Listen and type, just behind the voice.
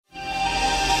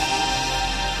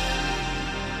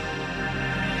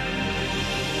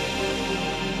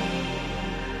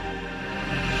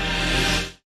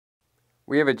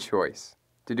we have a choice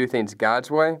to do things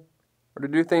God's way or to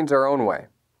do things our own way.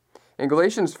 In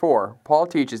Galatians 4, Paul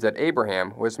teaches that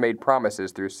Abraham was made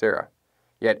promises through Sarah.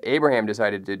 Yet Abraham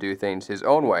decided to do things his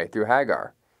own way through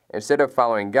Hagar. Instead of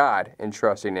following God and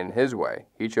trusting in his way,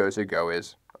 he chose to go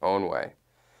his own way.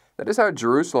 That is how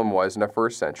Jerusalem was in the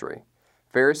first century.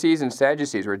 Pharisees and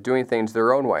Sadducees were doing things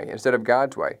their own way instead of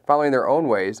God's way, following their own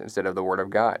ways instead of the Word of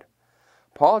God.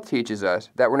 Paul teaches us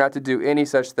that we're not to do any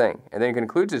such thing, and then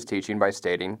concludes his teaching by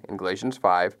stating in Galatians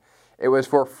 5, "It was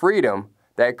for freedom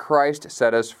that Christ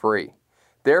set us free.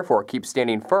 Therefore keep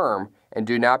standing firm and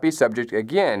do not be subject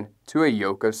again to a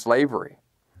yoke of slavery."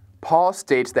 Paul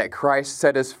states that Christ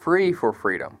set us free for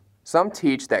freedom. Some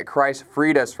teach that Christ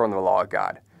freed us from the law of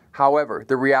God. However,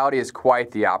 the reality is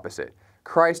quite the opposite.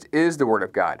 Christ is the Word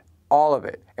of God, all of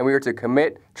it, and we are to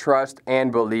commit, trust,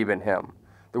 and believe in Him.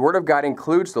 The Word of God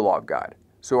includes the law of God.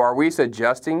 So are we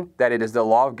suggesting that it is the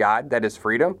law of God that is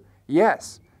freedom?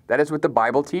 Yes, that is what the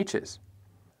Bible teaches.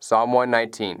 Psalm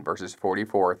 119, verses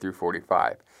 44 through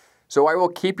 45. "So I will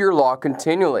keep your law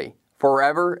continually,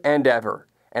 forever and ever,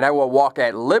 and I will walk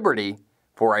at liberty,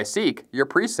 for I seek your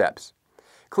precepts."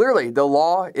 Clearly, the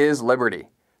law is liberty.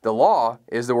 The law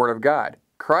is the Word of God.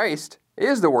 Christ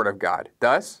is the Word of God.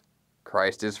 Thus,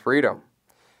 Christ is freedom.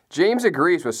 James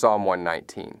agrees with Psalm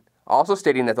 119, also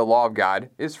stating that the law of God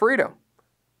is freedom.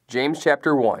 James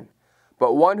chapter 1,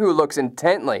 "But one who looks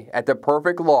intently at the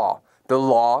perfect law, the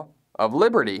law of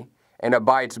liberty, and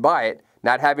abides by it,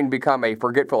 not having become a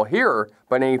forgetful hearer,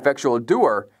 but an effectual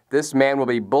doer, this man will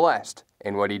be blessed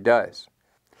in what he does."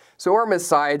 So our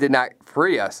Messiah did not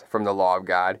free us from the law of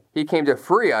God. He came to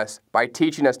free us by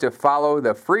teaching us to follow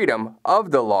the freedom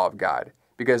of the law of God,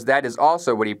 because that is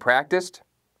also what he practiced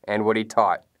and what he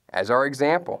taught as our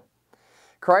example.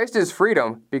 Christ is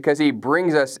freedom because he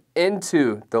brings us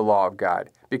into the law of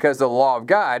God, because the law of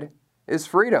God is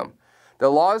freedom. The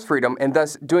law is freedom, and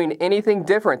thus doing anything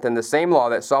different than the same law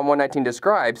that Psalm 119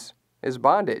 describes is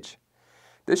bondage.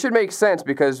 This should make sense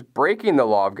because breaking the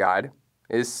law of God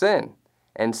is sin,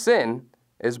 and sin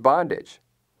is bondage.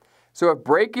 So if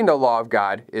breaking the law of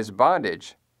God is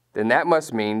bondage, then that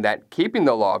must mean that keeping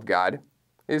the law of God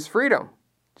is freedom,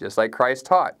 just like Christ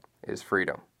taught is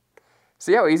freedom.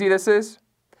 See how easy this is?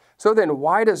 So then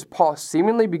why does Paul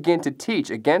seemingly begin to teach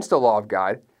against the law of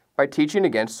God by teaching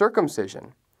against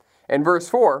circumcision? In verse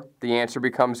 4, the answer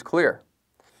becomes clear.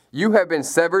 "You have been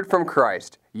severed from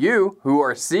Christ, you who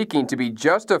are seeking to be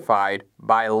justified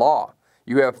by law.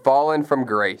 You have fallen from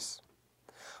grace."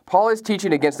 Paul is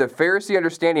teaching against the Pharisee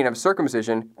understanding of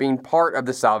circumcision being part of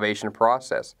the salvation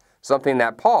process, something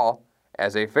that Paul,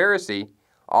 as a Pharisee,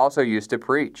 also used to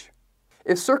preach.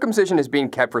 If circumcision is being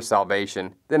kept for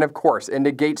salvation, then of course it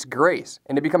negates grace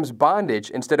and it becomes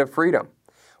bondage instead of freedom.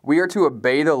 We are to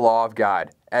obey the law of God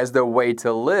as the way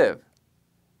to live,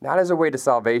 not as a way to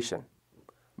salvation.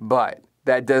 But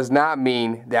that does not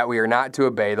mean that we are not to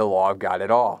obey the law of God at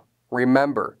all.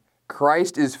 Remember,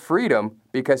 Christ is freedom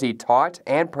because he taught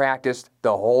and practiced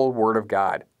the whole Word of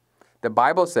God. The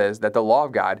Bible says that the law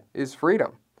of God is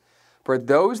freedom. For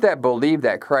those that believe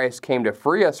that Christ came to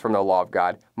free us from the law of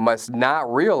God must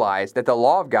not realize that the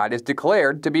law of God is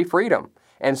declared to be freedom.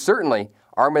 And certainly,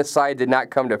 our Messiah did not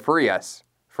come to free us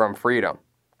from freedom.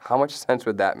 How much sense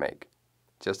would that make?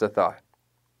 Just a thought.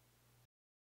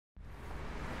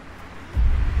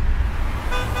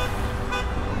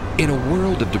 In a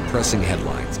world of depressing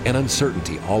headlines and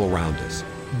uncertainty all around us,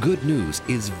 good news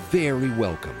is very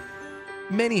welcome.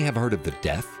 Many have heard of the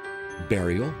death,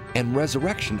 burial, and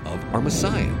resurrection of our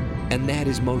Messiah, and that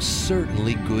is most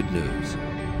certainly good news.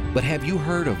 But have you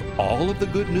heard of all of the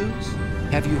good news?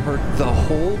 Have you heard the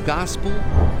whole gospel?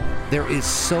 There is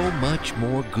so much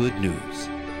more good news.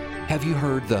 Have you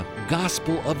heard the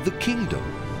gospel of the kingdom,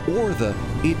 or the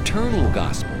eternal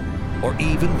gospel, or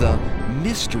even the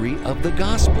mystery of the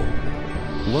gospel?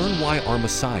 Learn why our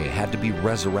Messiah had to be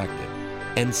resurrected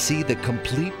and see the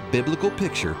complete biblical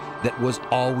picture that was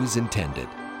always intended.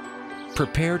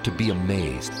 Prepare to be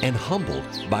amazed and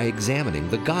humbled by examining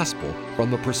the gospel from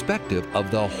the perspective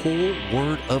of the whole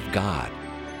Word of God.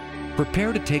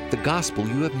 Prepare to take the gospel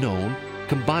you have known,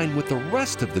 combined with the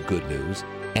rest of the good news,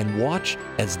 and watch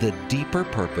as the deeper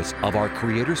purpose of our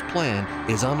Creator's plan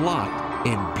is unlocked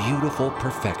in beautiful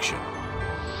perfection.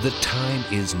 The time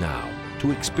is now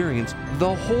to experience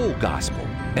the whole gospel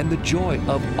and the joy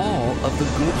of all of the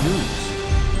good news.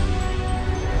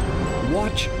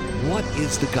 Watch What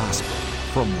is the Gospel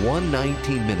from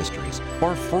 119 Ministries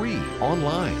for free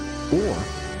online, or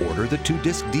order the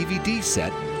 2-disc DVD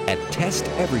set at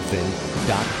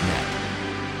testeverything.net.